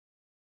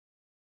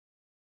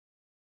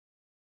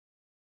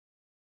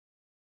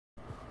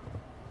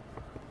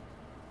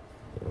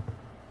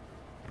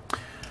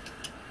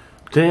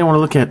Today I want to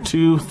look at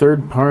two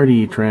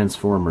third-party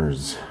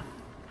transformers,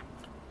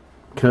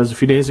 because a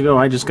few days ago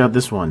I just got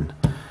this one.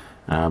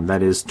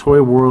 That is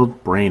ToyWorld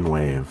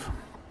Brainwave.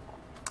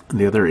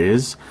 The other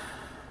is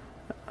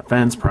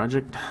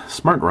FansProject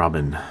Smart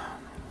Robin.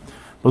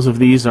 Both of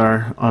these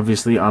are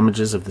obviously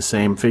homages of the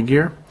same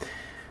figure,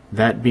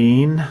 that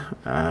being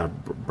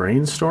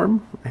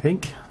Brainstorm, I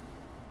think.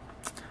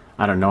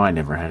 I don't know, I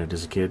never had it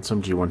as a kid.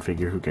 Some G1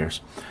 figure, who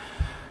cares?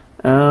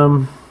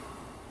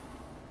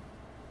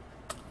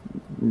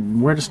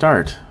 Where to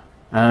start?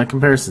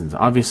 Comparisons,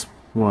 obvious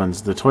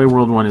ones. The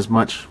ToyWorld one is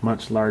much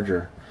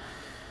larger.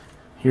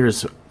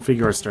 Here's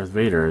Figure Arts Darth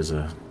Vader as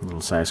a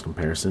little size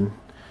comparison.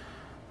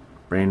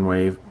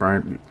 Brainwave,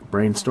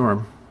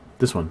 Brainstorm.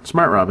 This one,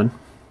 Smart Robin.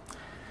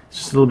 It's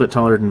just a little bit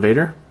taller than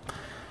Vader.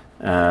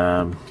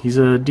 He's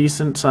a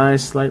decent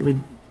size, slightly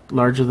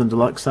larger than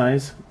deluxe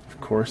size. Of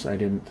course, I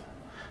didn't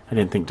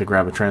think to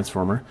grab a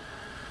transformer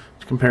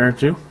to compare it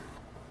to.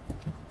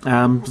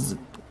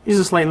 He's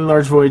a slightly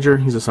large Voyager.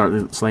 He's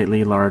a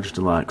slightly large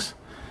deluxe.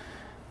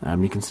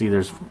 You can see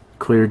there's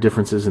clear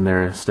differences in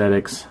their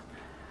aesthetics.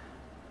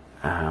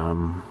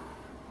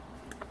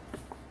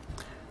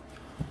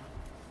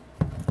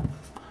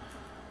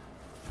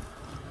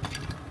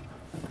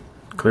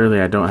 Clearly,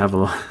 I don't have a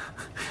lot.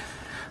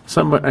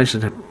 I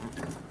should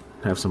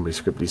have somebody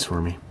script these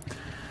for me.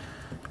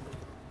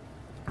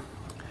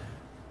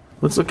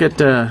 Let's look at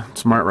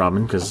Smart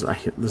Robin, because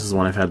this is the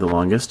one I've had the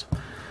longest.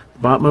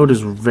 Bot mode is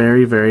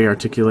very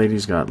articulated.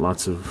 He's got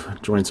lots of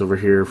joints over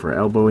here for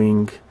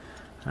elbowing.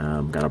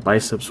 Got a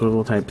bicep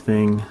swivel type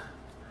thing.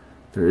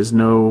 There is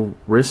no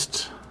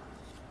wrist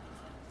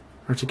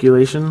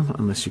articulation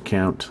unless you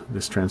count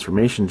this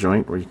transformation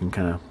joint where you can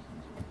kind of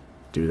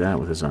do that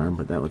with his arm,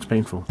 but that looks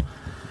painful.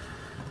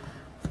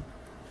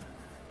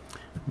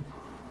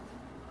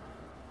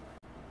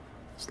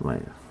 Just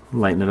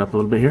lighten it up a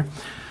little bit here.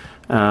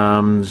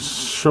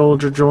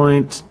 Shoulder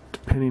joint,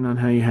 depending on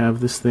how you have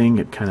this thing,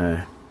 it kind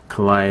of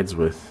collides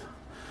with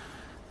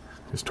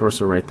his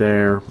torso right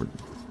there.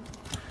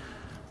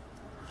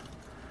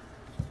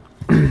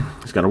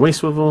 He's got a waist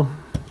swivel,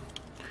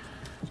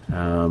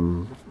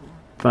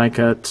 thigh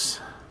cuts,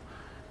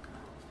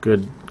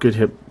 good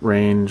hip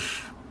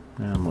range,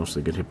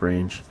 mostly good hip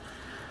range.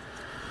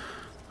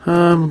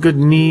 Good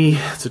knee.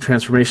 It's a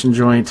transformation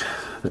joint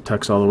that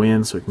tucks all the way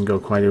in, so it can go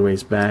quite a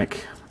ways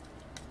back.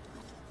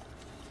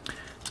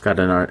 It's got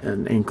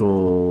an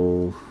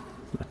ankle,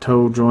 a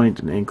toe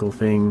joint, an ankle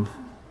thing.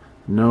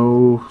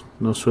 No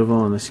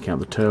swivel unless you count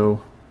the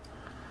toe.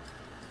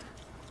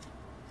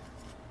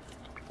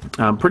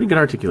 Pretty good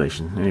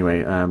articulation.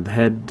 Anyway, the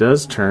head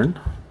does turn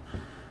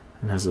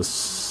and has a.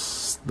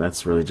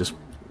 That's really just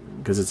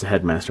because it's a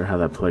headmaster. How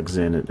that plugs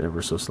in, it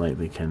ever so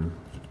slightly can.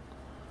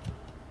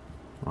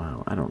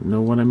 Wow, I don't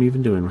know what I'm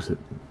even doing with it.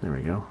 There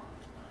we go.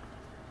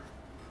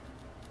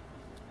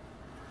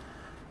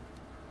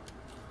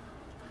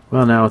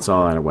 Well, now it's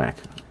all out of whack.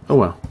 Oh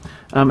well.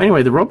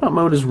 Anyway, the robot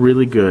mode is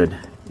really good.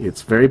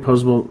 It's very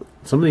posable.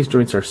 Some of these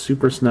joints are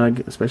super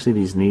snug, especially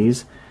these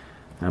knees,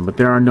 but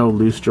there are no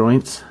loose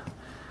joints.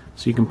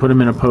 So you can put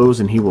him in a pose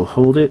and he will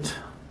hold it.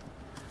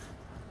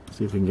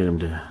 See if we can get him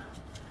to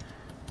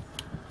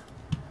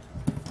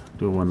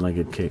do a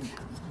one-legged kick.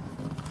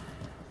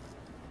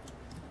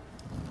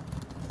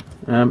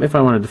 If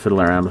I wanted to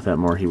fiddle around with that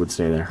more, he would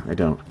stay there. I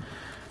don't.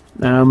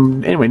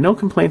 Anyway, no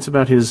complaints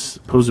about his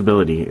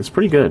posability. It's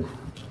pretty good.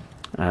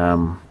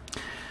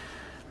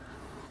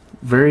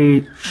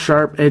 Very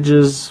sharp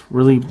edges,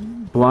 really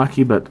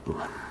blocky, but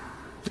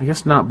I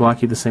guess not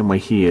blocky the same way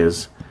he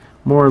is.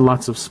 More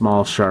lots of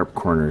small, sharp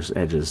corners,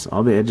 edges.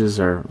 All the edges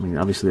are, I mean,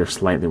 obviously they're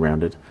slightly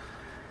rounded.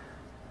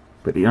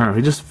 But, you know,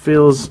 he just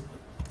feels,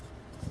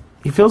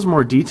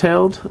 more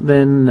detailed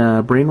than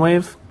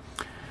Brainwave,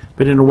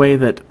 but in a way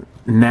that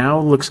now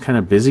looks kind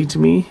of busy to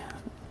me.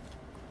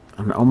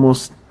 And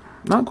almost,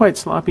 not quite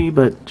sloppy,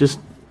 but just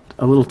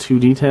a little too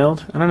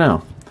detailed. I don't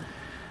know.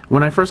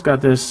 When I first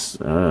got this,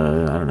 I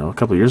don't know, a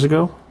couple years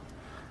ago,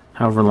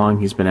 however long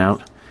he's been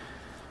out,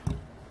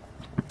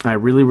 I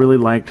really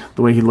liked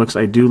the way he looks.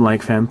 I do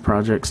like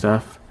FansProject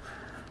stuff.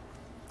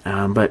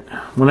 But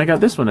when I got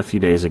this one a few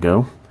days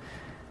ago,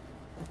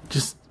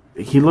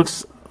 he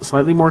looks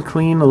slightly more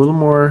clean, a little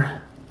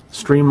more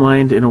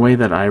streamlined in a way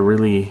that I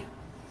really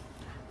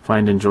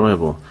find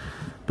enjoyable.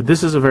 But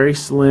this is a very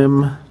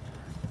slim,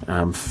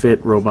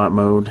 fit robot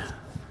mode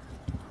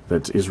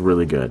that is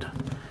really good.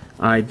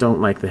 I don't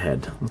like the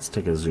head. Let's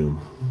take a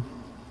zoom.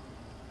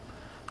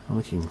 Oh,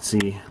 look, you can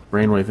see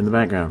Brainwave in the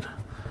background.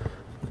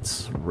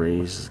 Let's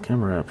raise the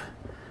camera up.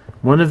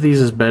 One of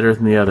these is better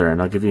than the other,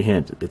 and I'll give you a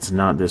hint. It's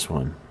not this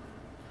one.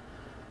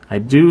 I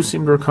do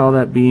seem to recall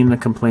that being a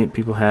complaint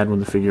people had when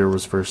the figure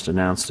was first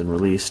announced and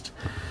released.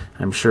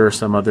 I'm sure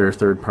some other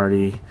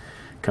third-party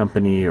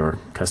company or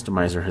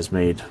customizer has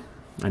made.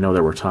 I know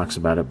there were talks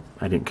about it.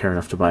 I didn't care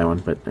enough to buy one,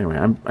 but anyway,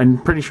 I'm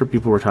pretty sure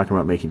people were talking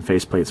about making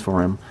faceplates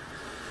for him.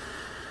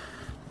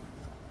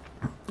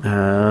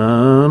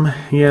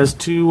 He has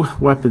two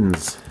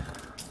weapons,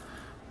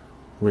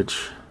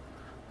 which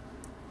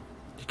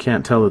you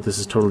can't tell that this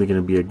is totally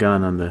going to be a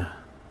gun on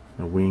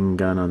a wing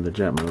gun on the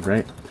jet mode,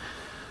 right?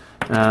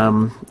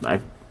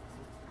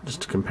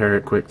 Just to compare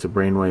it quick to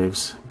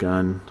Brainwave's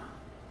gun.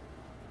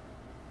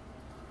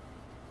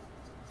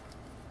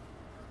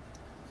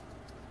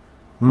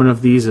 One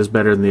of these is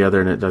better than the other,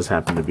 and it does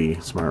happen to be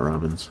Smart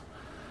Robin's.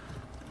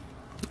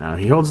 Now,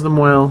 he holds them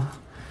well.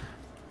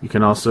 You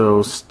can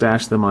also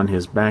stash them on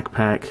his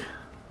backpack,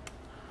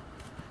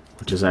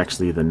 which is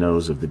actually the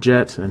nose of the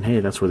jet, and hey,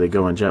 that's where they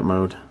go in jet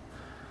mode.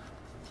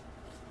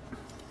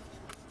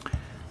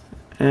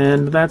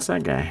 And that's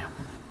that guy.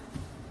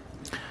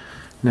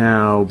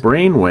 Now,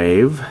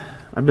 Brainwave,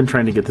 I've been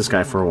trying to get this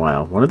guy for a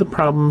while. One of the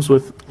problems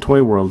with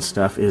ToyWorld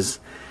stuff is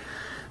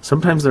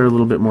sometimes they're a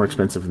little bit more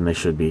expensive than they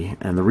should be,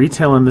 and the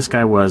retail on this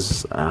guy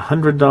was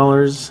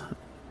 $100,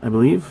 I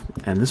believe,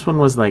 and this one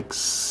was like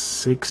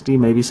 $60,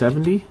 maybe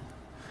 $70.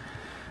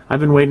 I've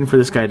been waiting for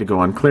this guy to go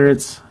on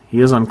clearance. He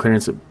is on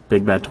clearance at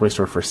Big Bad Toy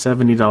Store for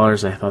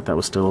 $70. I thought that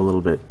was still a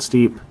little bit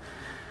steep,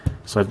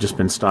 so I've just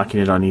been stocking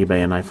it on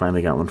eBay, and I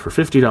finally got one for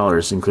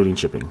 $50, including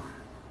shipping,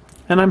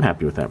 and I'm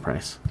happy with that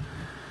price.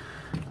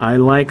 I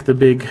like the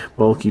big,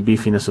 bulky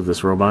beefiness of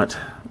this robot.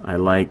 I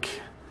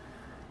like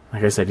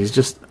I said, he's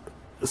just...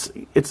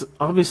 It's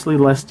obviously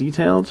less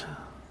detailed,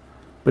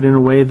 but in a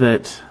way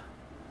that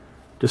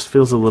just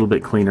feels a little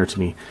bit cleaner to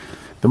me.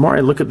 The more I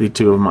look at the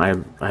two of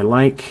them, I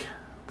like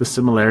the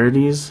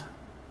similarities.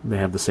 They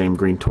have the same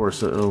green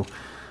torso.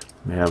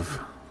 They have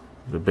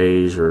the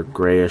beige or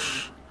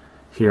grayish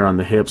here on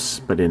the hips,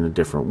 but in a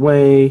different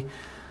way.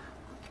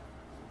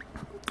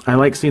 I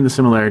like seeing the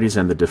similarities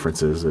and the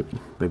differences.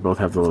 They both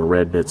have the little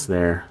red bits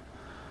there,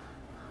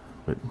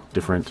 but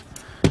different.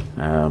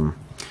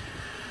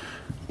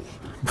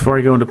 Before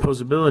I go into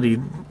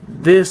posability,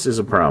 this is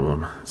a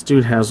problem. This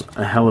dude has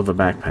a hell of a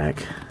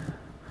backpack.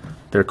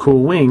 They're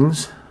cool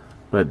wings,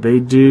 but they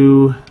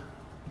do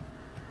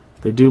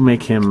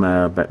make him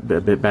a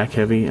bit back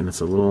heavy, and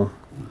it's a little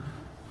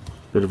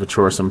bit of a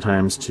chore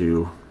sometimes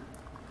to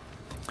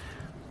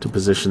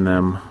position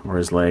them or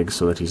his legs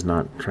so that he's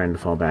not trying to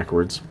fall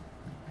backwards.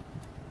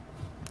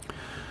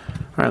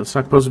 Alright, let's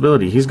talk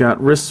posability. He's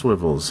got wrist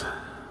swivels,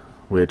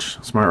 which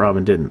Smart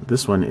Robin didn't.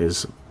 This one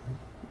is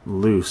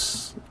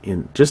loose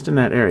just in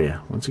that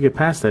area. Once you get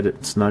past that,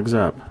 it snugs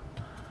up.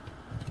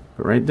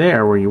 But right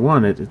there where you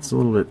want it, it's a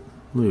little bit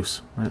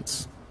loose.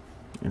 That's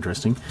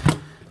interesting.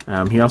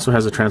 He also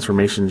has a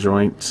transformation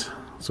joint,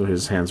 so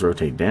his hands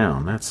rotate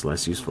down. That's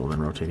less useful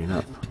than rotating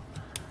up.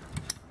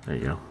 There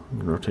you go. You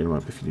can rotate them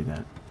up if you do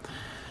that.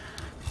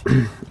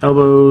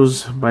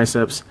 Elbows,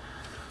 biceps.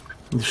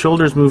 The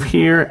shoulders move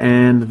here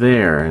and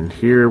there, and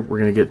here we're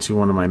going to get to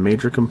one of my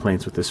major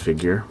complaints with this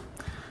figure.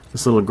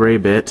 This little gray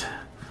bit.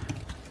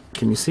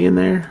 Can you see in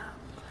there?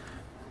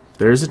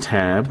 There's a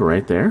tab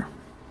right there.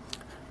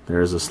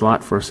 There's a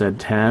slot for said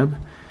tab,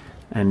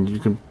 and you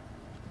can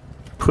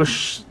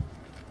push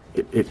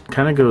it. It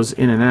kind of goes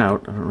in and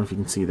out. I don't know if you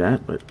can see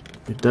that, but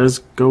it does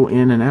go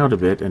in and out a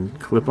bit and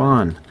clip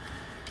on.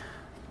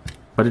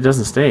 But it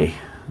doesn't stay.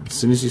 As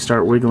soon as you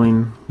start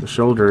wiggling the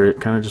shoulder,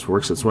 it kind of just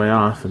works its way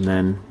off, and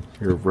then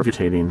you're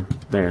rotating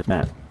there.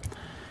 That.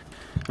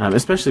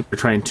 Especially if you're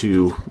trying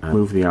to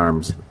move the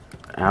arms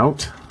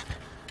out.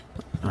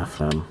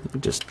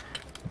 It just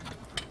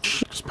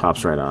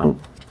pops right on.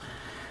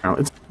 Now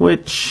it's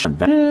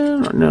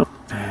no,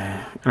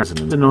 it's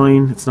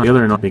annoying. It's not the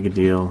other not big a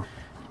deal,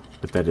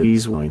 but that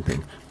is the annoying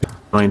thing. The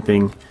annoying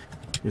thing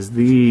is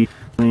the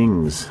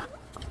wings.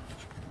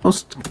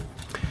 Most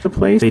the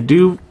place they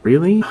do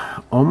really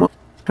almost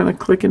kind of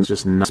click in,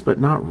 just nuts, but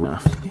not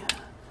rough.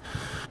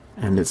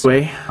 And it's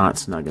way not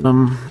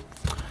snugging.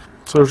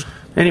 So,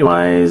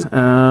 anyways,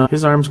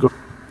 his arms go to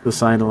the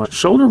side a lot.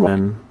 Shoulder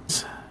one.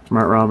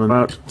 Smart Robin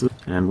out,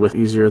 and with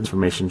easier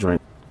transformation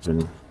joints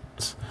and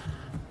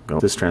go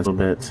this trans a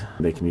little bit,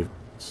 they can even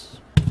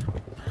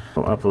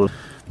go up a little,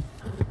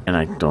 and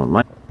I don't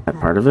like that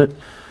part of it.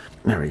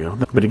 There we go.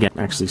 But again,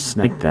 actually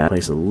snag that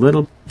place a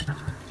little.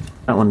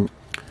 That one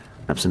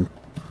snaps in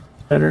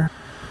better.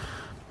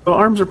 So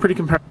arms are pretty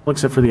comparable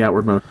except for the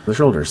outward motion of the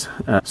shoulders.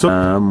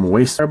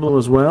 Waist terrible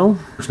as well.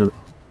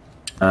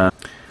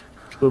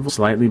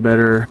 Slightly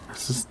better.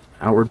 This is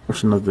outward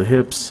portion of the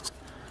hips.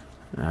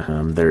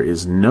 There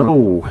is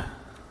no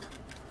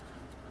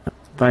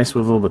thigh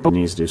swivel, but the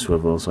knees do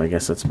swivel, so I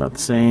guess that's about the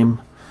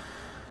same.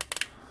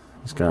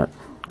 He's got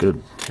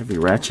good heavy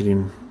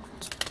ratcheting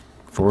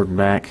forward and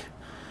back,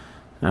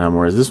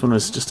 whereas this one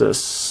is just a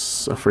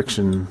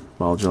friction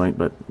ball joint,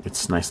 but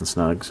it's nice and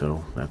snug,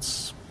 so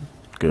that's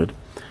good.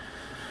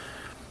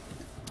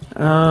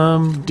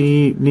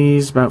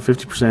 Knees about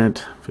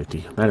 50%.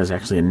 50. That is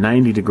actually a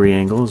 90-degree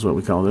angle, is what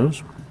we call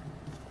those.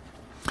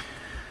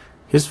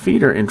 His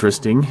feet are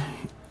interesting.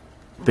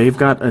 They've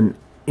got an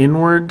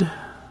inward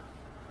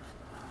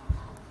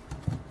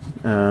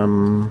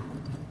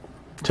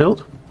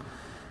tilt,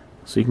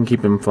 so you can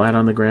keep him flat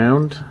on the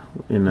ground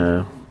in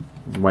a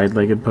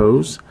wide-legged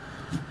pose.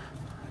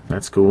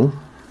 That's cool.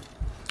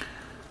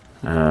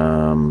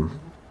 Heel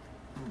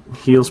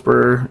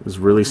spur is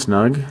really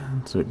snug,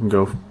 so it can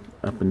go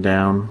up and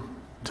down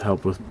to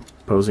help with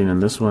posing,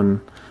 and this one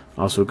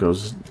also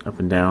goes up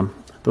and down.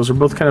 Those are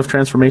both kind of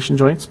transformation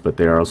joints, but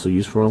they are also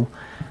useful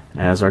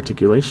as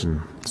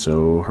articulation,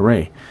 so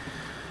hooray.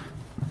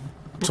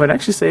 So I'd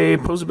actually say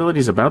posability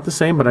is about the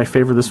same, but I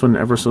favor this one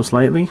ever so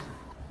slightly.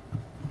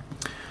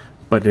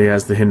 But it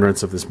has the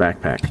hindrance of this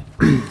backpack.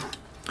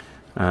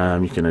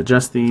 You can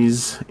adjust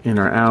these in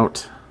or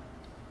out.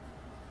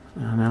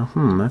 Now,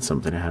 that's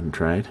something I hadn't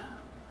tried.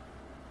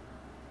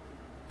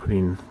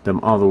 Putting them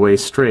all the way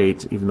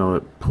straight, even though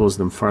it pulls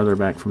them farther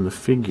back from the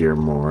figure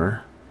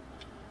more.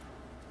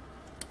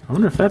 I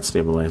wonder if that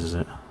stabilizes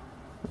it.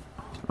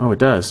 Oh, it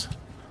does.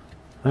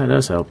 That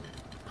does help.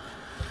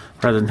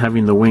 Rather than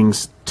having the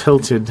wings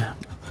tilted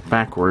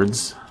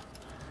backwards,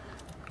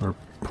 or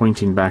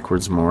pointing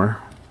backwards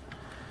more,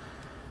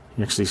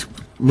 you actually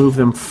move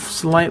them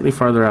slightly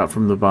farther out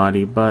from the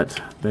body,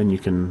 but then you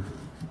can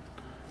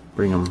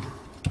bring them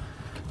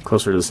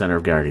closer to the center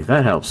of gravity.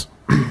 That helps.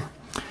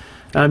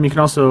 You can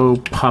also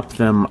pop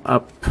them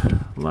up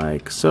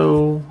like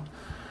so.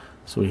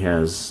 So he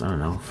has, I don't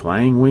know,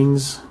 flying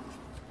wings,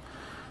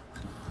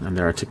 and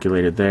they're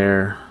articulated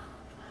there.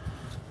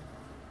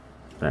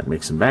 That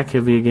makes him back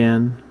heavy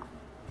again.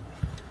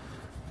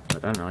 But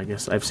I don't know, I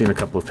guess I've seen a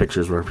couple of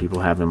pictures where people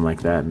have him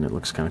like that, and it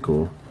looks kind of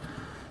cool.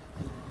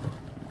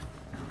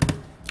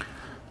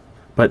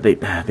 But they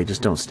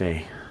just don't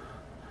stay.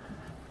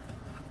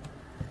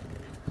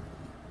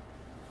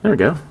 There we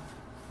go.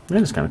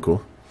 That is kind of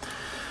cool.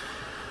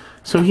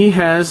 So he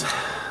has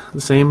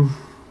the same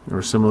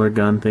or similar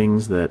gun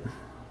things that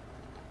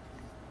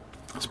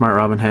Smart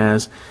Robin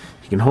has.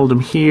 You can hold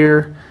him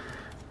here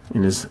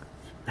in his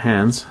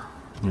hands,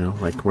 you know,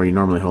 like where you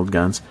normally hold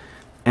guns.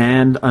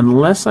 And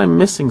unless I'm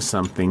missing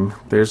something,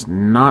 there's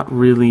not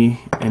really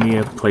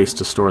any place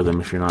to store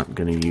them if you're not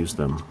going to use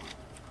them.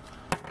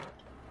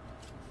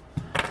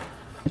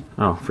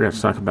 Oh, forgot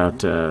to talk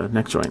about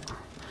neck joint.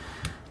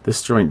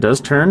 This joint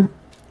does turn.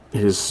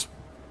 It is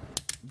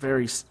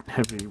very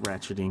heavy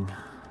ratcheting,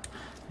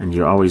 and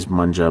you always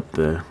munge up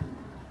the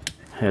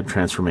head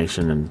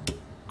transformation and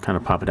kind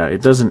of pop it out.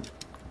 It doesn't.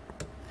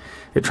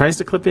 It tries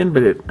to clip in,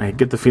 but I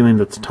get the feeling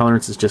that the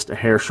tolerance is just a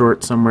hair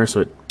short somewhere,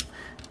 so it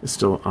is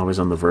still always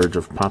on the verge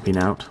of popping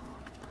out.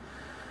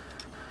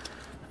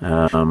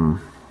 Let's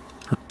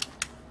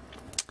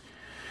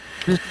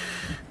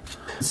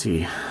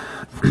see.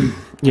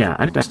 Yeah,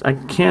 I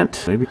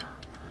can't maybe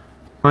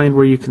find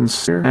where you can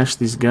stash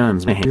these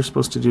guns. Man, you're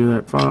supposed to do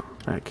that far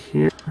back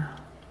here.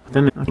 But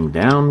then they're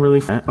down really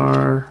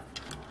far.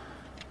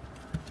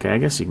 Okay, I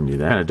guess you can do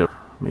that.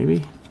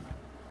 Maybe?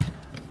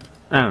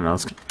 I don't know,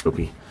 it's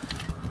dopey.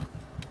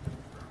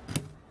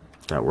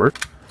 That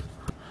work?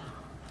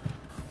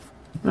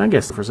 I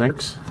guess for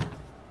seconds.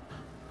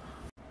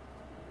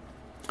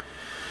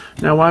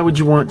 Now, why would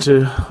you want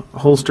to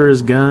holster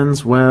his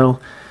guns?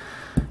 Well,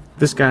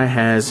 this guy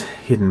has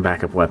hidden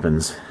backup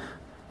weapons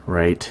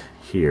right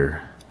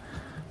here.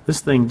 This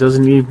thing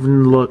doesn't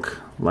even look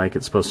like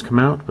it's supposed to come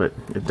out, but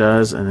it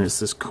does, and it's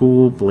this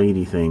cool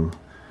bladey thing.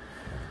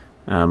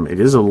 It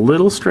is a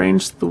little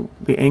strange, the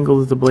angle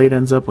that the blade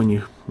ends up when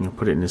you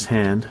put it in his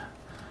hand,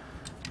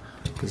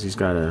 because he's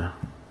got to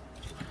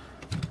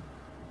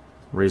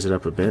raise it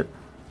up a bit.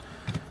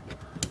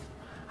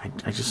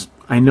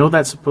 I know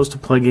that's supposed to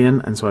plug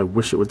in, and so I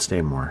wish it would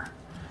stay more.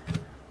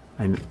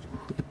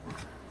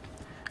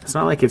 It's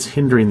not like it's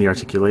hindering the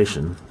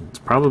articulation. It's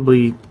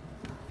probably,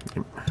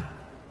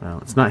 well,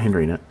 it's not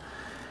hindering it.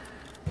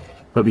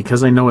 But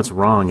because I know it's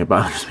wrong, it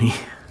bothers me.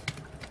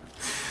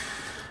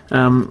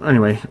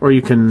 Anyway, or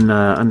you can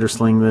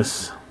undersling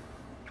this.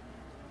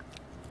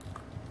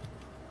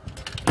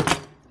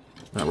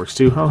 That works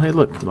too. Oh, hey,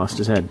 look, he lost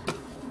his head.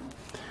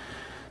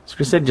 So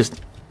I said,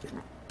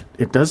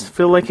 it does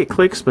feel like it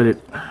clicks, but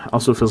it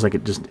also feels like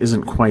it just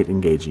isn't quite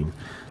engaging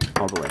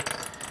all the way.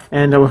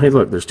 And, well, hey,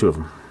 look, there's two of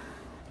them.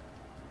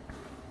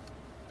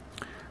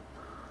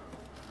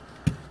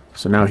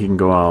 So now he can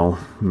go all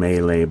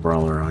melee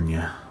brawler on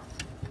you.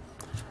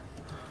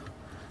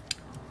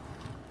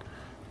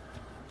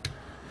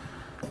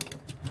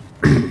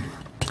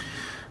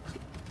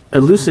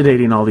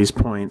 Elucidating all these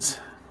points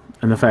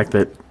and the fact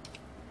that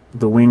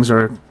the wings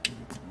are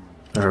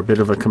a bit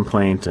of a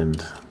complaint,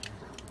 and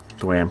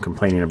the way I'm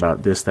complaining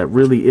about this, that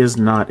really is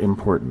not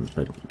important,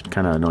 but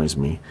kind of annoys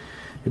me.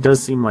 It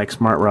does seem like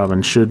Smart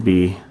Robin should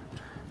be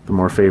the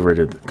more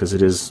favorited, because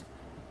it is.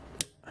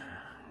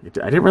 I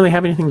didn't really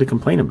have anything to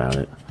complain about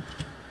it,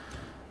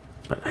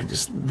 but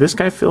this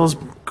guy feels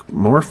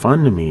more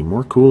fun to me,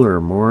 more cooler,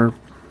 more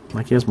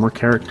like he has more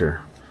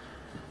character.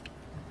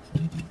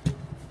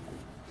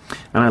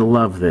 And I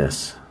love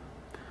this.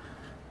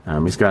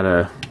 He's got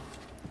a...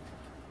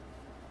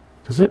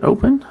 Does it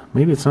open?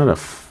 Maybe it's not a...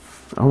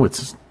 Oh,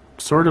 it's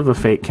sort of a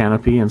fake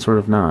canopy and sort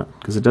of not,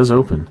 because it does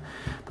open.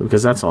 But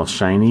because that's all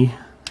shiny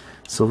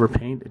silver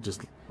paint, it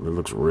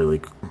looks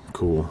really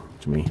cool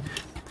to me.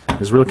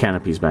 There's real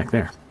canopies back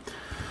there.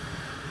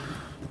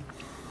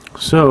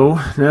 So,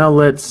 now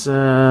let's...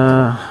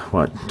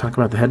 talk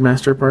about the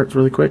headmaster parts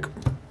really quick.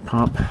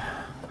 Pop.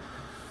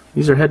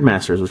 These are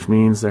headmasters, which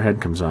means their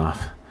head comes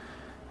off.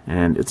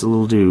 And it's a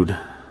little dude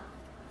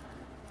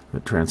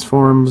that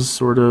transforms,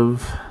 sort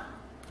of.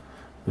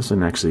 This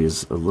one actually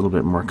is a little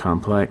bit more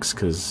complex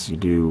because you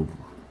do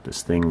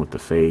this thing with the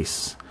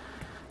face.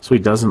 So he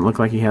doesn't look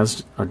like he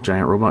has a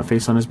giant robot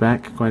face on his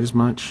back quite as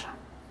much.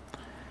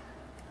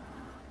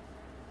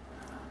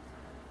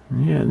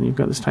 Yeah, and you've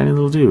got this tiny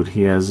little dude.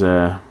 He has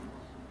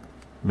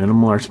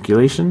minimal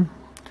articulation.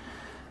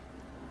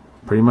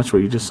 Pretty much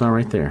what you just saw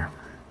right there.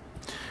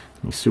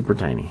 He's super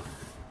tiny.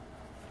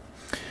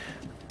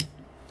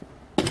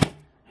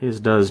 His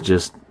does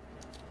just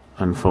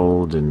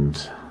unfold and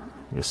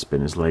just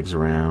spin his legs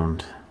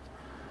around.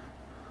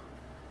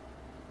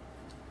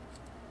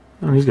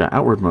 And he's got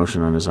outward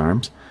motion on his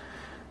arms.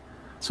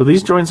 So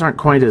these joints aren't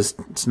quite as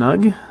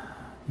snug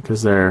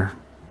because they're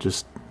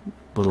just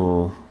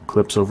little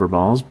clips over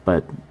balls,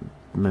 but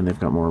then they've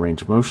got more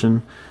range of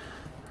motion,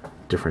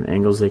 different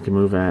angles they can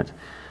move at.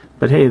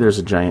 But hey, there's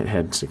a giant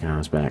head sticking on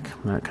his back.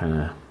 That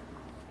kind of,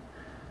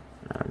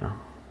 I don't know.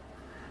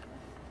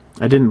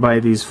 I didn't buy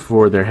these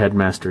for their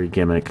headmastery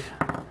gimmick.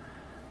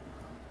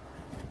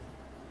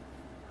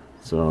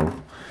 So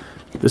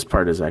this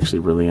part is actually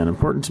really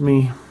unimportant to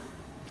me.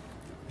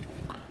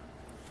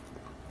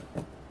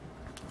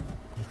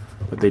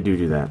 But they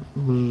do that.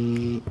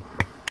 Zoom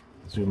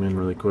in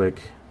really quick.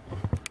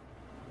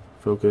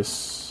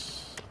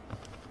 Focus.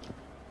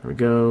 There we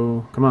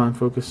go. Come on,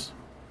 focus.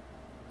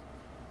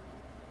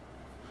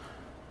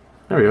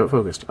 There we go, it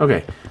focused.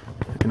 Okay,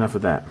 enough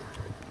of that.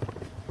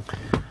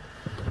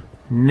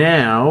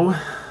 Now,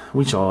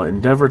 we shall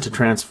endeavor to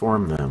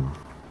transform them.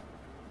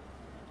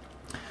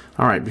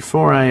 Alright,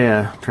 before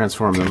I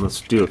transform them,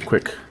 let's do a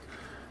quick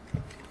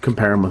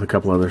compare them with a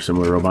couple other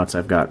similar robots.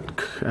 I've got,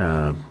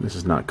 this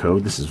is not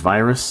Code, this is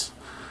Virus.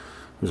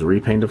 It was a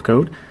repaint of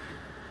Code.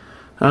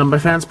 By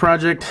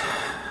FansProject.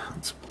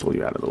 Let's pull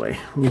you out of the way.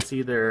 You can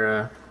see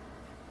they're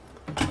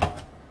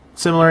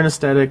similar in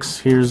aesthetics.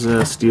 Here's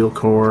a steel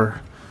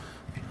core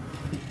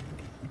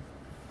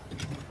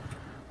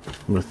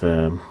with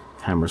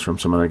hammers from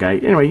some other guy.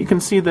 Anyway, you can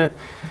see that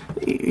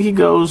he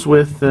goes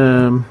with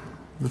the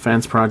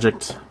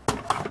FansProject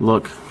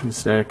look,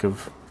 aesthetic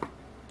of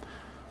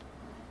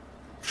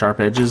sharp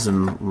edges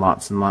and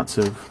lots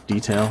of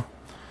detail.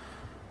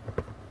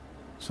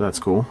 So that's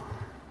cool.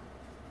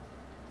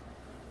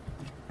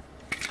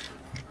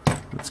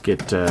 Let's get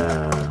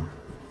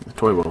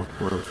ToyWorld.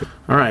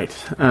 Alright,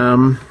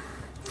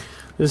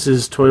 this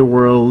is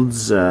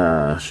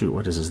ToyWorld's, shoot,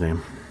 what is his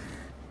name?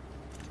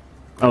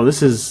 Oh,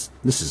 this is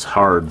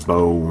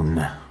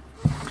Hardbone,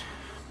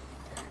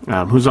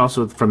 who's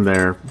also from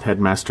their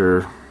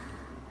Headmaster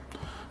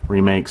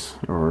remakes,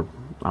 or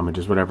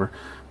homages, whatever,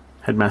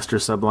 Headmaster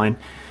subline.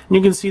 And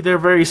you can see they're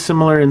very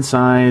similar in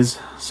size,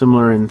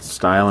 similar in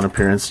style and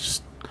appearance.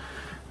 Just,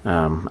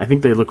 I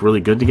think they look really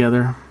good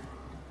together.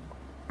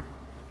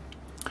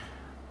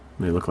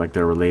 They look like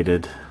they're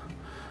related.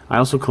 I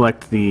also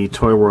collect the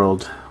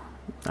ToyWorld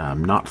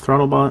not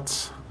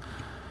Throttlebots,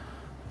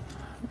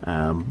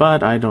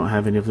 but I don't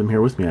have any of them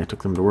here with me. I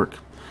took them to work.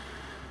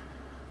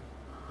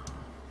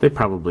 They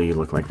probably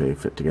look like they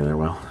fit together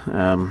well.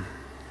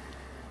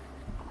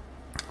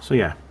 So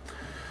yeah,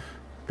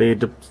 they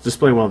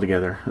display well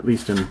together, at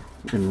least in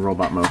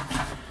robot mode.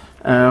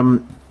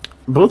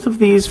 Both of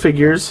these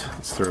figures,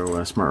 let's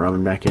throw Smart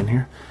Robin back in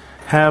here,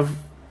 have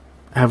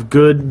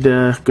good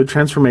good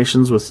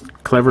transformations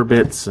with clever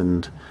bits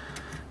and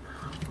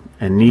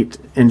neat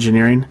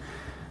engineering.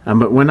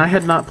 But when I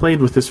had not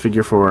played with this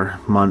figure for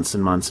months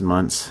and months and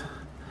months,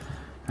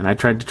 and I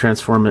tried to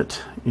transform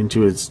it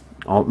into its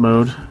alt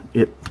mode,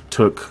 it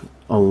took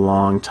a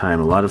long time.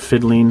 A lot of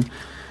fiddling,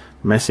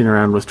 messing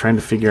around with trying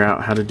to figure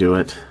out how to do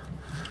it.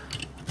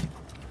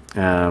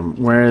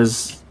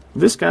 Whereas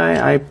this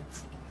guy, I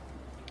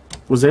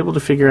was able to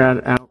figure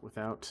it out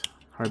without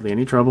hardly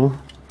any trouble.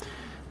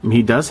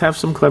 He does have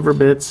some clever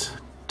bits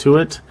to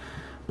it,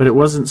 but it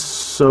wasn't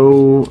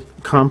so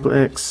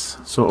complex,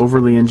 so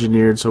overly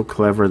engineered, so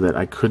clever that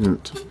I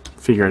couldn't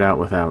figure it out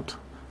without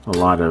a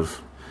lot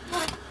of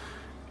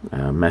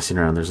messing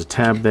around. There's a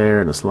tab there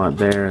and a slot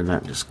there, and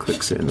that just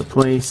clicks it into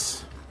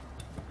place.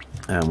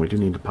 We do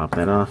need to pop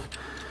that off.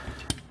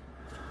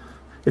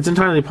 It's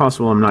entirely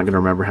possible I'm not going to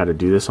remember how to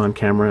do this on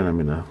camera, and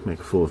I'm going to make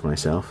a fool of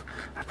myself.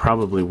 I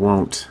probably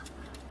won't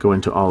go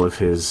into all of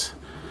his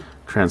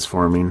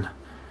transforming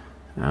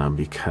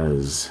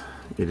because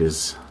it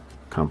is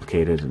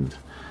complicated, and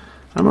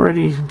I'm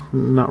already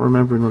not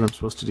remembering what I'm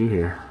supposed to do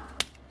here.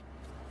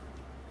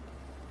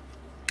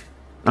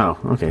 Oh,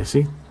 okay,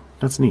 see?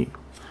 That's neat.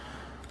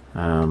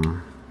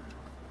 I'm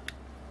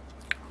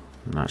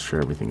not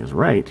sure everything is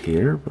right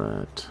here,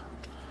 but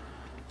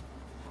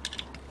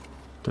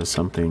does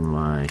something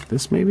like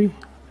this maybe?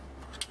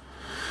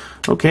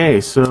 Okay,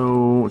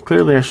 so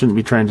clearly I shouldn't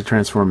be trying to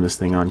transform this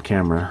thing on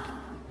camera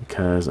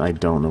because I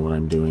don't know what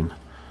I'm doing.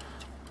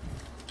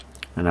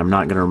 And I'm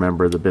not going to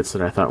remember the bits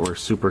that I thought were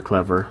super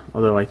clever,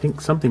 although I think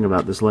something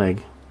about this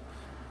leg.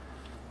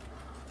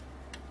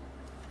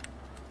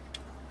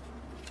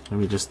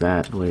 Maybe just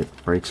that, the way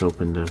it breaks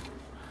open to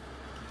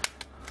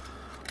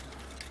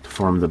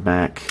form the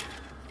back.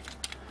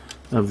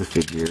 of the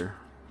figure,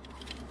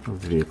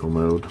 of the vehicle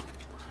mode.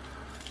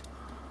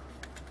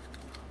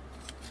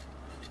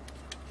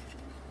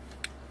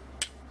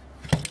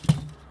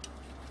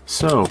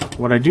 So,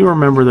 what I do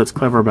remember that's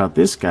clever about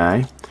this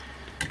guy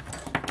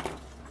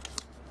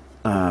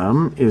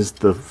is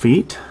the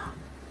feet.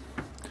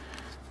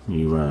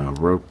 You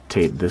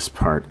rotate this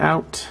part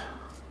out,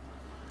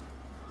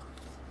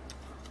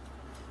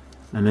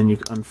 and then you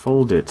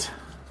unfold it.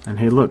 And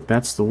hey, look,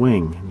 that's the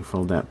wing. You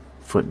fold that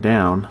foot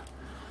down,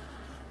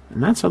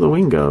 and that's how the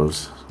wing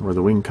goes, where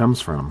the wing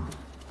comes from.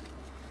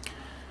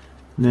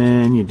 And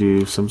then you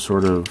do some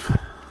sort of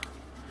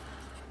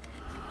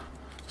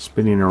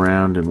spinning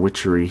around and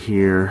witchery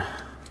here.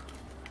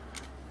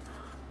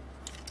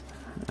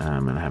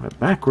 I'm going to have it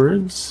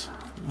backwards.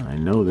 I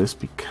know this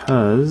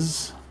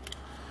because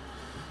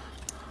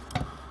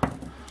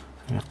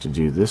I have to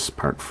do this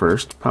part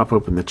first. Pop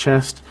open the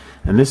chest,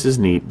 and this is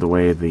neat, the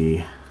way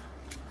the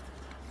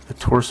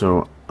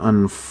torso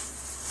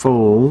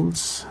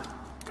unfolds.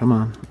 Come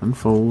on,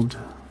 unfold.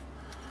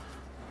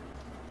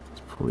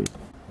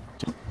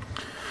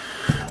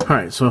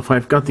 Alright, so if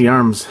I've got the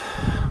arms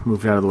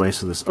moved out of the way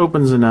so this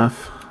opens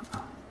enough,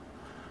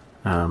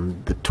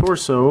 the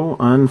torso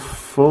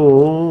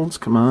unfolds.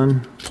 Come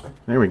on,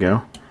 there we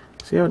go.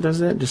 See how it does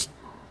that? Just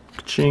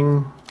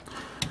ching,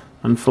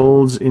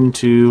 unfolds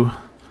into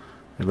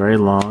a very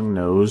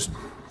long-nosed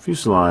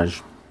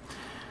fuselage.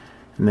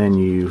 And then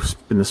you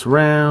spin this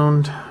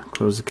around,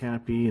 close the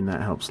canopy, and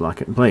that helps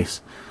lock it in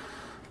place.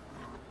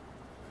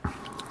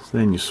 So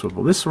then you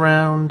swivel this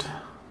around.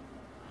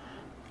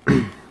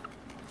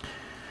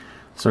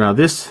 So now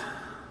this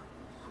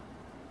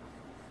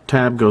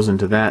tab goes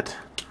into that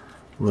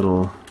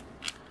little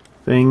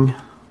thing.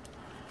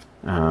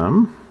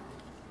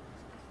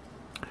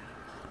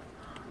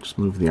 Just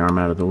move the arm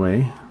out of the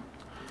way.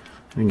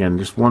 And again,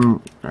 just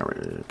one.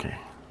 Okay,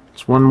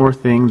 just one more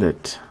thing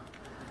that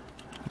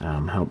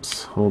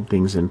helps hold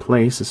things in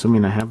place,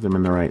 assuming I have them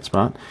in the right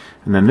spot.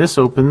 And then this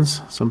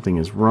opens. Something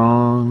is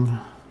wrong.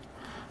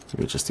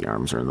 Maybe just the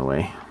arms are in the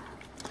way.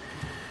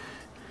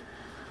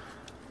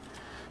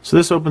 So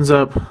this opens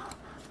up.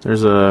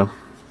 There's a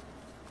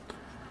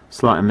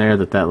slot in there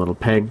that little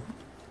peg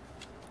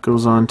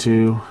goes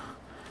onto.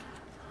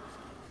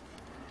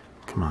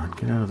 Come on,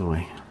 get out of the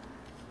way.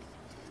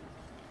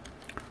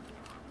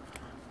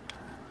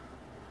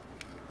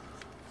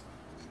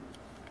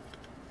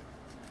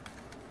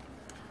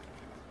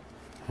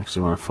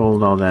 Actually want to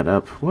fold all that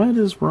up. What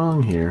is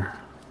wrong here?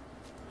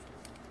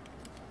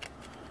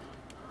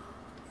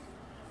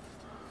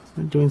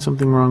 Am I doing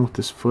something wrong with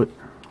this foot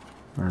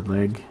or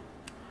leg?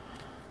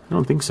 I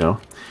don't think so.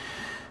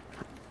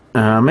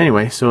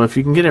 Anyway, so if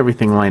you can get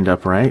everything lined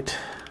up right,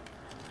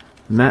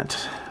 and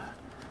that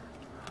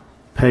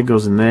peg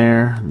goes in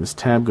there, and this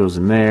tab goes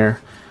in there,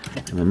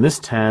 and then this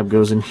tab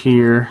goes in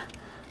here,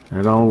 and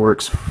it all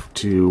works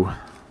to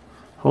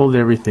hold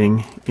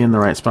everything in the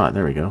right spot.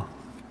 There we go.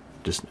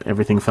 Just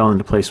everything fell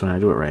into place when I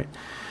do it right.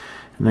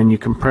 And then you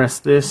compress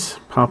this,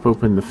 pop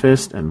open the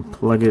fist, and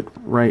plug it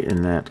right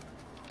in that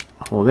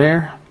hole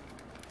there.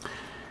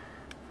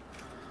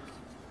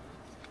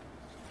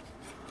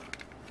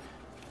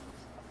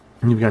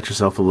 And you've got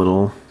yourself a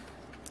little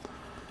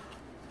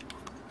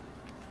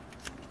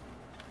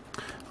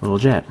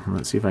jet.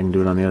 Let's see if I can do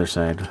it on the other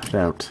side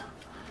without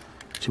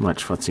too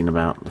much futzing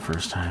about the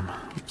first time.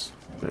 Oops,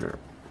 better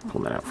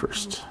pull that out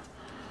first.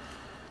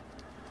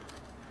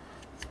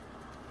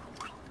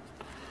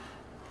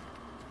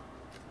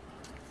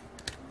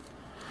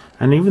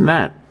 And even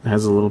that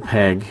has a little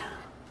peg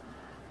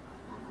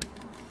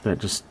that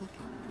just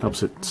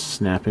helps it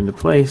snap into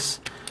place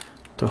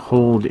to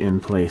hold in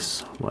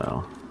place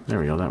well. There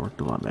we go, that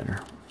worked a lot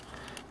better.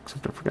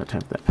 Except I forgot to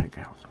have that peg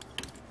out.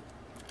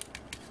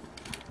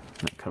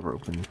 That cover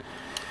open.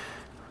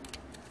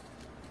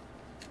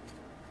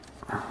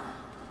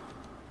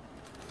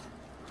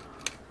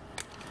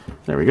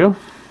 There we go.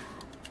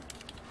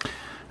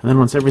 And then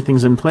once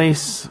everything's in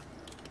place,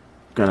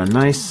 got a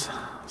nice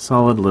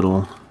solid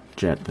little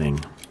jet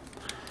thing.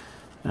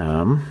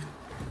 And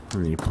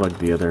you plug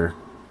the other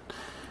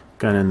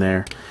gun in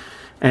there.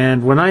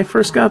 And when I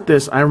first got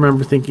this, I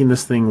remember thinking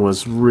this thing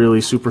was really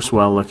super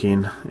swell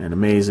looking and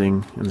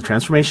amazing. And the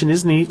transformation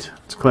is neat.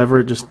 It's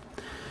clever. Just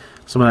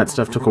some of that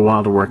stuff took a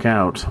while to work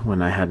out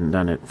when I hadn't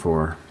done it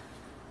for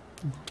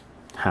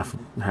half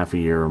a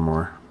year or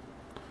more.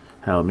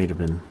 Hell, it may have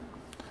been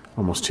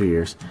almost 2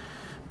 years.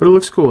 But it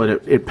looks cool.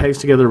 It pegs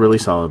together really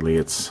solidly.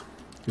 It's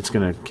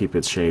going to keep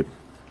its shape.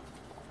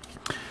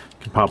 You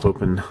can pop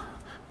open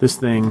this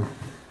thing,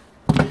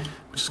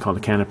 which is called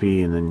a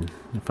canopy, and then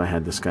if I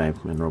had this guy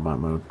in robot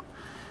mode,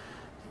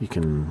 you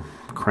can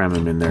cram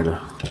him in there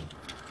to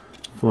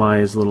fly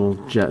his little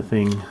jet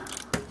thing.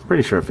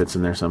 Pretty sure it fits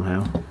in there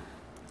somehow.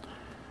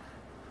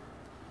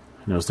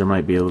 Who knows, there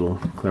might be a little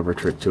clever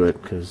trick to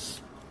it,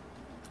 just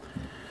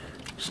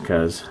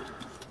because.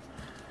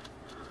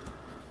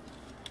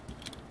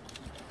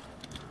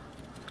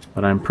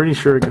 But I'm pretty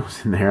sure it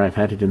goes in there. I've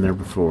had it in there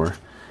before.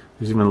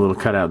 There's even a little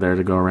cutout there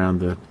to go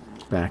around the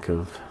back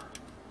of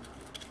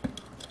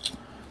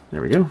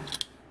There we go.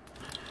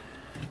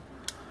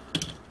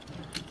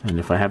 And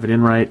if I have it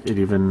in right,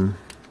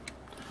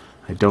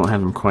 I don't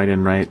have them quite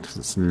in right because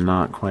it's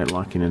not quite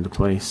locking into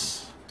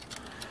place.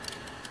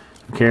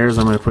 Who cares?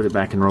 I'm going to put it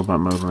back in robot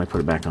mode when I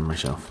put it back on my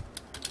shelf.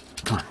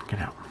 Come on, get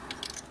out.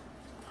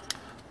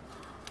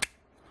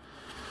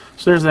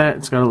 So there's that.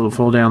 It's got a little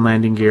fold down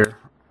landing gear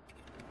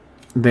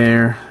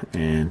there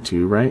and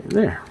two right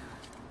there.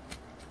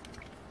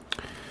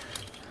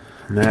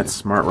 And that's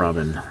Smart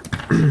Robin.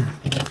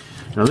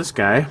 Now this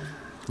guy,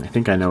 I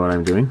think I know what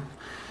I'm doing.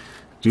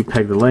 Do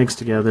peg the legs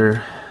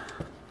together.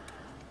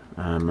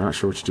 I'm not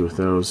sure what to do with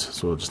those,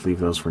 so we'll just leave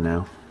those for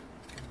now.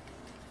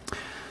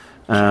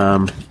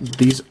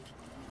 These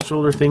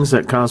shoulder things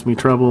that cause me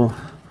trouble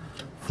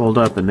fold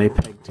up and they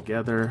peg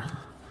together.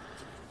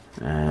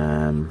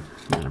 I'm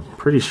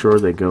pretty sure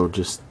they go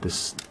just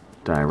this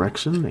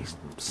direction. They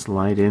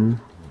slide in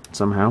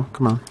somehow.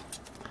 Come on.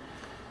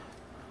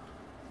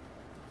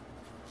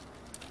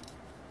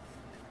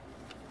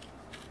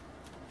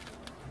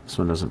 This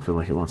one doesn't feel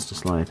like it wants to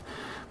slide.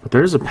 But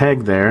there's a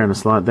peg there and a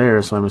slot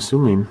there, so I'm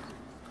assuming,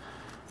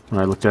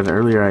 when I looked at it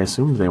earlier, I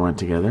assumed they went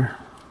together.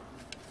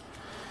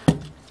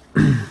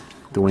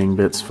 The wing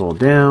bits fold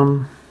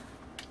down.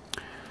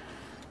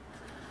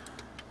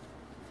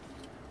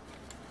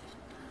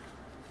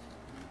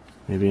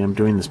 Maybe I'm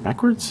doing this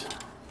backwards?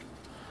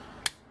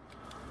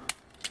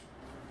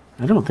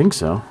 I don't think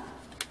so.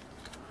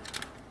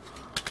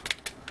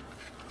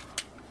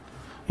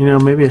 You know,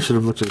 maybe I should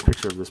have looked at a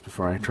picture of this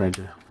before I tried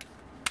to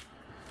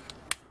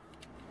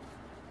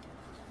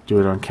do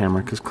it on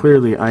camera, because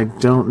clearly I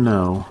don't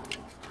know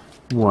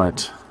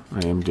what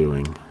I am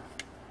doing.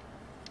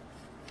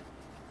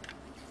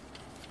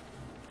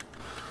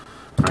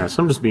 Alright,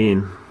 so I'm just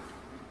being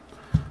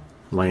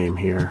lame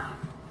here.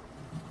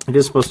 It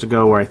is supposed to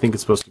go where I think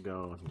it's supposed to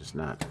go. I'm just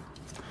not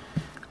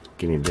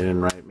getting it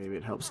in right. Maybe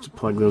it helps to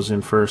plug those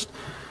in first.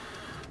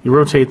 You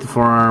rotate the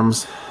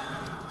forearms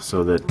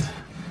so that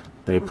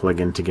they plug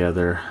in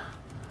together.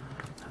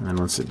 And then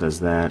once it does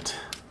that,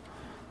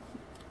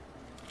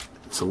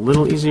 it's a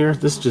little easier.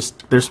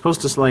 They're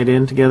supposed to slide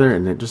in together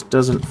and it just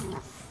doesn't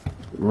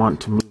want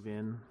to move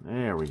in.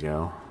 There we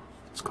go.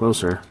 It's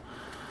closer.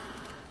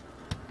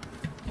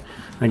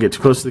 I get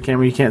too close to the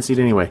camera, you can't see it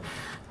anyway.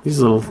 These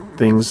little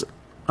things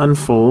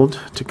unfold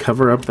to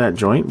cover up that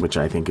joint, which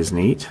I think is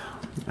neat.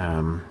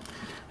 And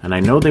I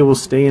know they will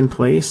stay in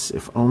place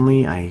if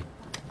only I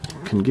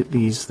can get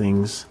these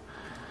things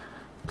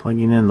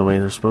plugging in the way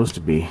they're supposed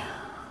to be,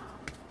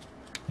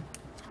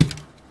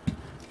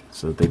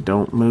 so that they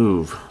don't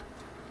move.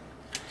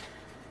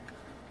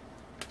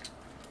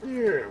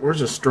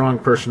 Where's a strong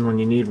person when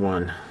you need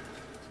one?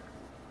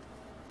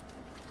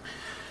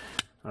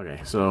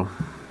 Okay, so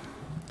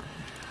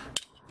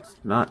it's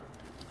not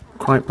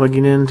quite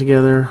plugging in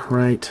together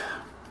right.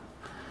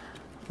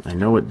 I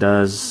know it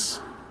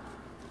does.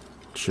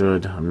 It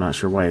should. I'm not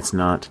sure why it's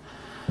not.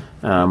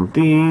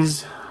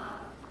 These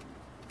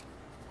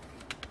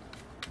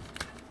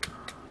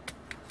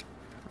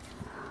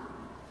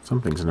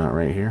something's not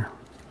right here.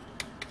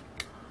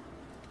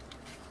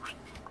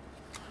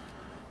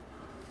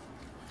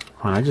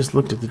 Well, I just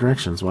looked at the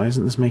directions. Why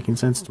isn't this making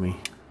sense to me?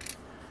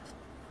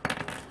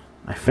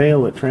 I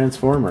fail at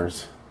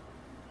Transformers.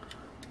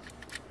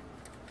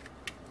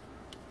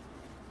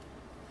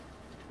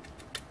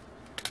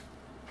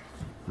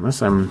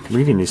 Unless I'm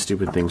reading these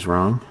stupid things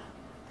wrong.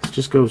 It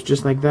just goes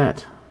just like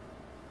that.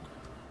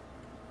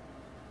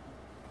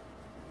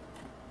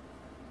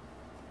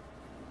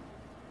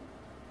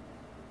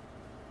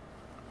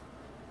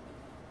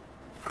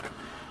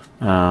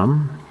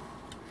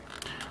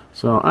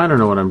 So I don't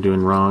know what I'm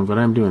doing wrong, but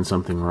I'm doing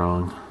something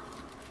wrong.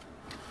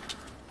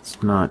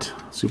 It's not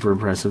super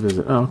impressive, is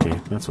it? Oh, okay,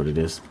 that's what it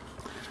is.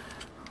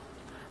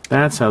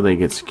 That's how they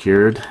get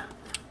secured.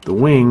 The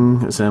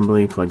wing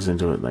assembly plugs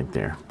into it like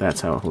there.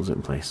 That's how it holds it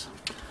in place.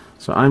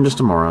 So I'm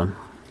just a moron.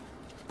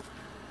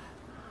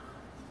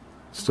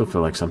 Still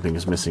feel like something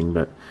is missing,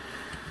 but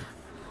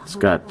it's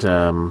got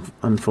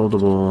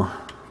unfoldable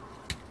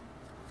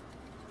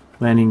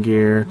landing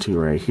gear, two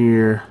right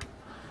here.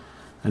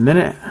 And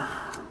then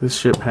this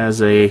ship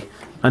has a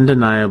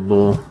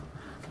undeniable,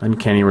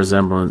 uncanny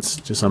resemblance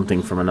to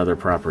something from another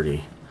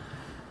property.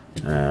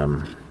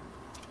 It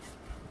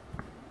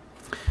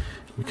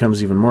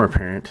becomes even more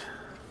apparent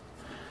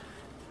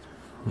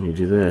when you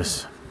do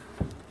this.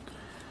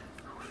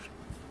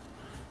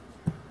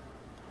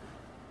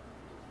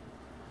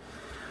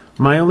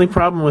 My only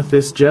problem with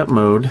this jet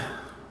mode,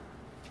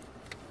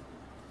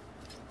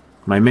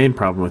 my main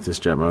problem with this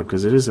jet mode,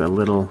 because it is a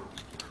little...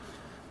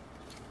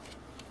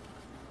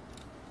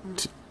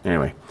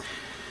 Anyway,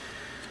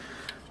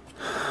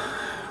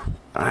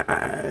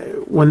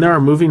 when there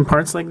are moving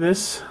parts like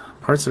this,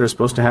 parts that are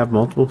supposed to have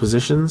multiple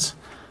positions,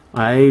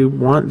 I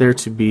want there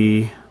to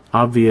be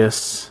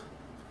obvious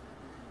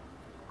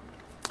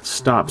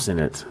stops in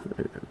it,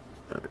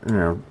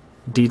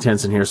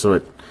 detents in here,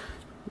 so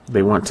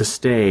they want to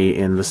stay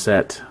in the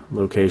set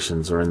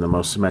locations or in the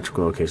most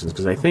symmetrical locations,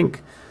 because I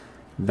think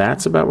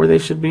that's about where they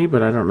should be,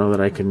 but I don't know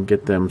that I can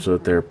get them so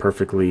that they're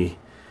perfectly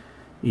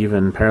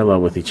even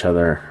parallel with each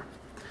other.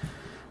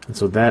 And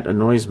so that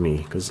annoys me,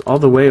 because all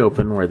the way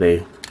open where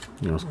they,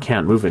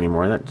 can't move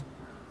anymore, that,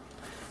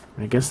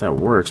 I guess that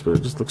works, but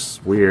it just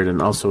looks weird,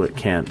 and also it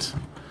can't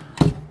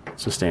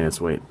sustain its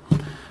weight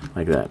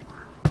like that.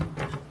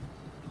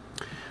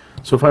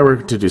 So if I were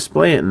to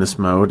display it in this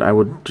mode, I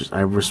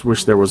just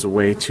wish there was a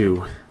way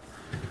to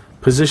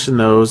position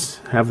those,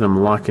 have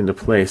them lock into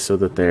place so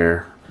that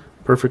they're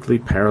perfectly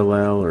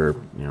parallel, or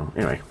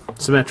anyway,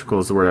 symmetrical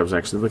is the word I was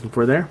actually looking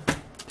for there.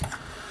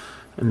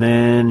 And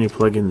then you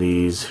plug in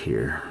these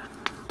here.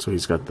 So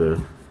he's got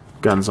the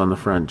guns on the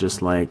front,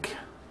 just like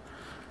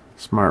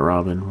Smart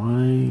Robin.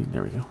 Why?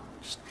 There we go.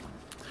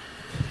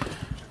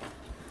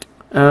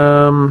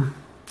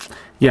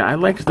 Yeah, I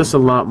liked this a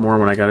lot more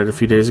when I got it a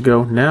few days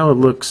ago. Now it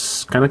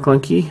looks kind of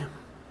clunky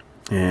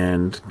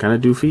and kind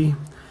of doofy.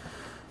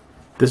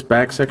 This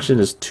back section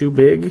is too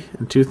big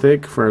and too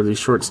thick for these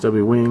short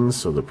stubby wings,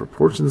 so the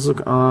proportions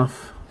look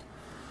off.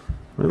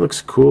 It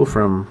looks cool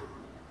from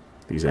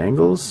these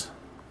angles.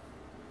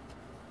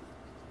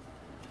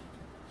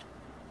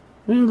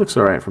 It looks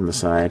alright from the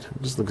side.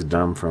 It just looks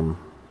dumb from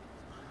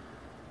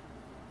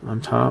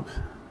on top.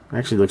 It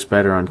actually looks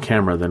better on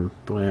camera than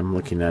the way I'm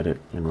looking at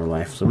it in real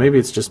life. So maybe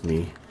it's just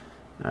me.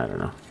 I don't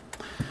know.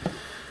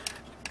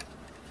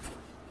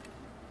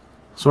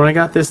 So when I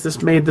got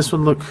this made this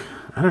one look,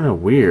 I don't know,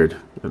 weird.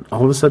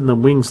 All of a sudden the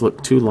wings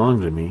look too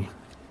long to me.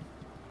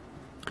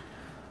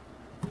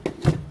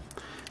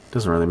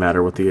 Doesn't really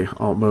matter what the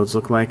alt modes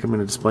look like. I'm going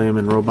to display them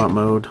in robot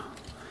mode.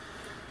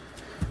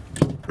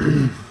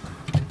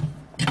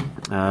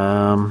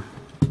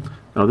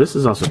 Oh, this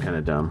is also kind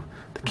of dumb.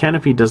 The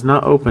canopy does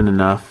not open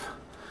enough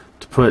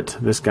to put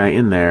this guy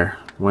in there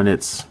when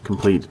it's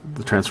complete.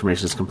 The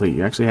transformation is complete.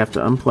 You actually have to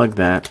unplug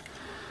that,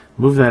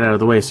 move that out of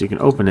the way so you can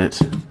open it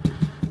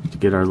to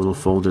get our little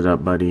folded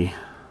up buddy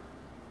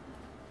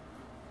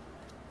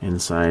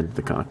inside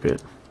the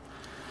cockpit.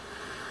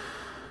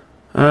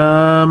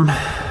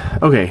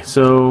 Okay,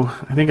 so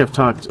I think I've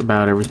talked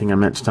about everything I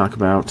meant to talk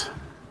about.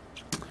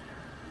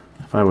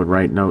 If I would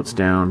write notes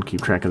down,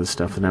 keep track of the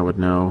stuff, then I would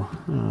know.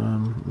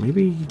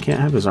 Maybe you can't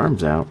have his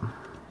arms out,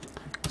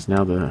 because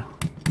now the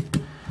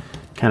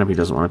canopy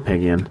doesn't want to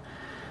peg in.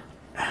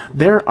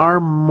 There are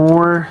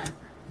more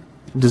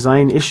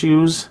design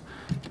issues,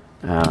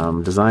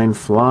 design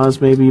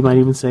flaws, maybe you might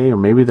even say, or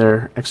maybe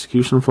they're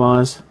execution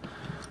flaws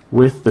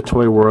with the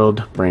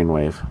ToyWorld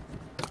Brainwave.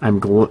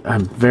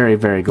 I'm very,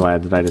 very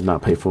glad that I did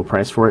not pay full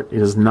price for it.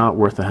 It is not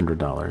worth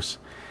 $100.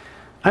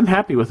 I'm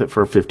happy with it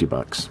for 50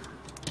 bucks.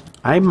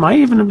 I might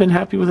even have been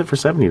happy with it for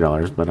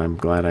 $70, but I'm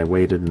glad I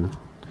waited and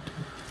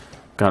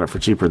got it for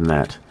cheaper than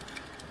that.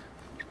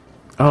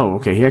 Oh,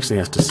 okay, he actually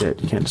has to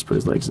sit. You can't just put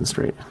his legs in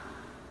straight.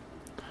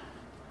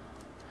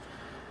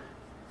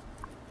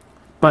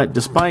 But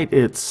despite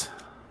its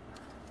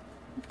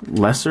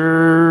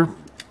lesser,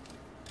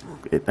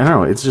 I don't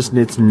know,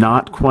 it's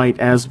not quite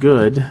as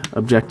good,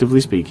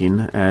 objectively speaking,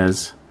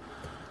 as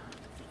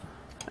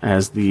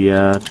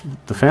the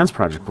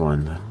FansProject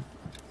one.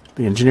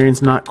 The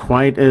engineering's not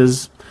quite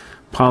as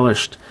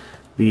polished.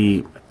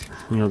 Like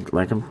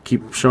I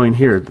keep showing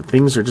here, the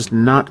things are just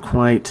not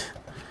quite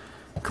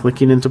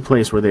clicking into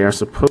place where they are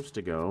supposed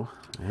to go.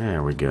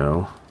 There we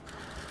go.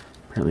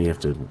 Apparently you have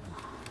to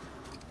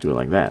do it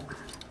like that.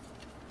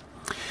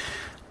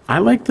 I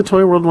like the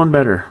ToyWorld one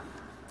better.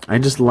 I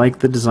just like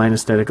the design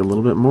aesthetic a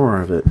little bit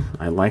more of it.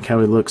 I like how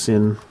it looks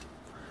in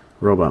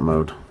robot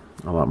mode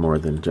a lot more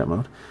than jet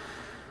mode.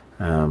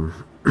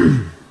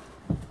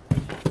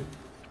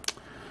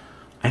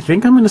 I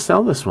think I'm going to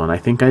sell this one. I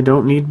think I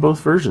don't need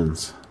both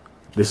versions.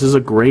 This is a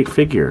great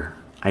figure.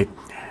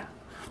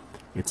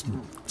 It's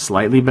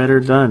slightly better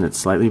done. It's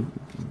slightly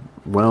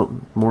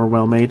more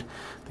well made.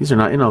 These are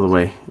not in all the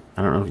way.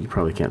 I don't know, you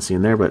probably can't see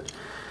in there, but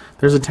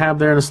there's a tab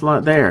there and a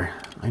slot there.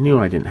 I knew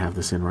I didn't have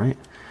this in right.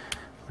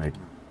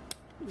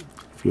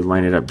 If you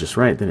line it up just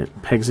right, then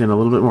it pegs in a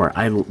little bit more.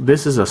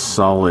 This is a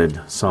solid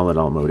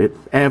alt mode.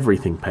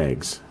 Everything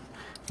pegs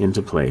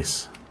into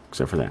place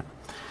except for that.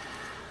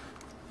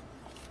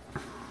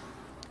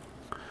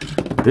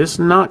 This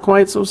not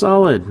quite so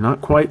solid,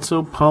 not quite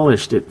so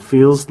polished. It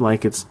feels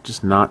like it's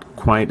just not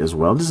quite as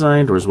well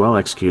designed or as well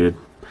executed.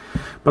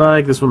 But I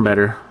like this one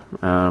better.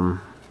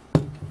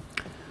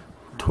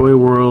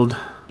 ToyWorld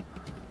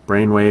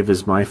Brainwave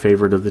is my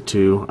favorite of the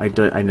two. I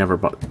never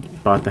bought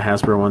the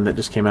Hasbro one that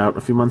just came out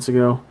a few months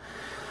ago.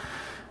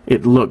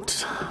 It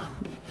looked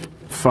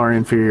far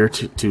inferior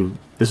to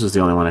this was the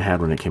only one I had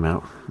when it came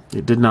out.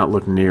 It did not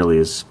look nearly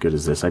as good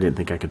as this. I didn't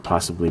think I could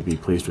possibly be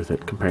pleased with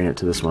it comparing it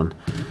to this one.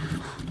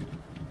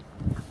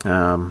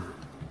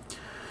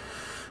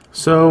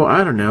 So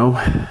I don't know.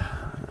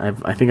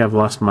 I think I've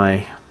lost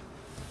my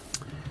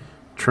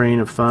train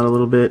of thought a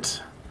little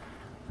bit,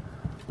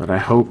 but I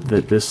hope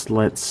that this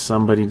lets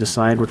somebody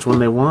decide which one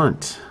they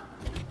want.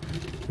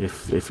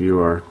 If you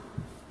are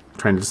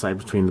trying to decide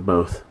between the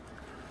both.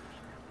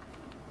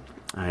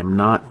 I'm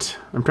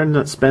trying to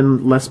not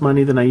spend less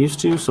money than I used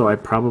to, so I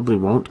probably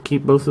won't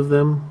keep both of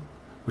them,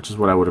 which is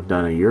what I would have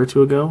done a year or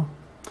two ago.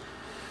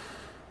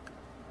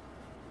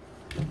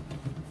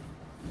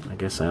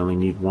 guess I only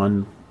need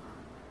one.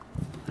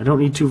 I don't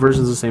need two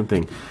versions of the same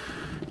thing.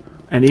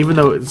 And even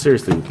though,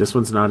 seriously, this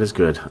one's not as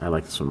good, I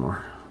like this one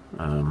more.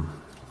 I'll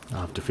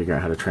have to figure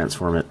out how to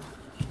transform it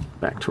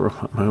back to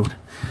robot mode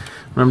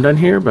when I'm done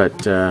here,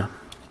 but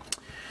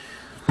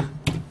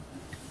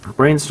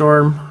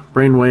Brainstorm,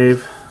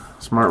 Brainwave,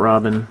 Smart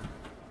Robin.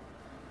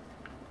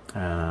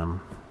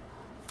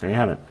 There you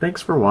have it.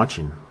 Thanks for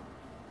watching.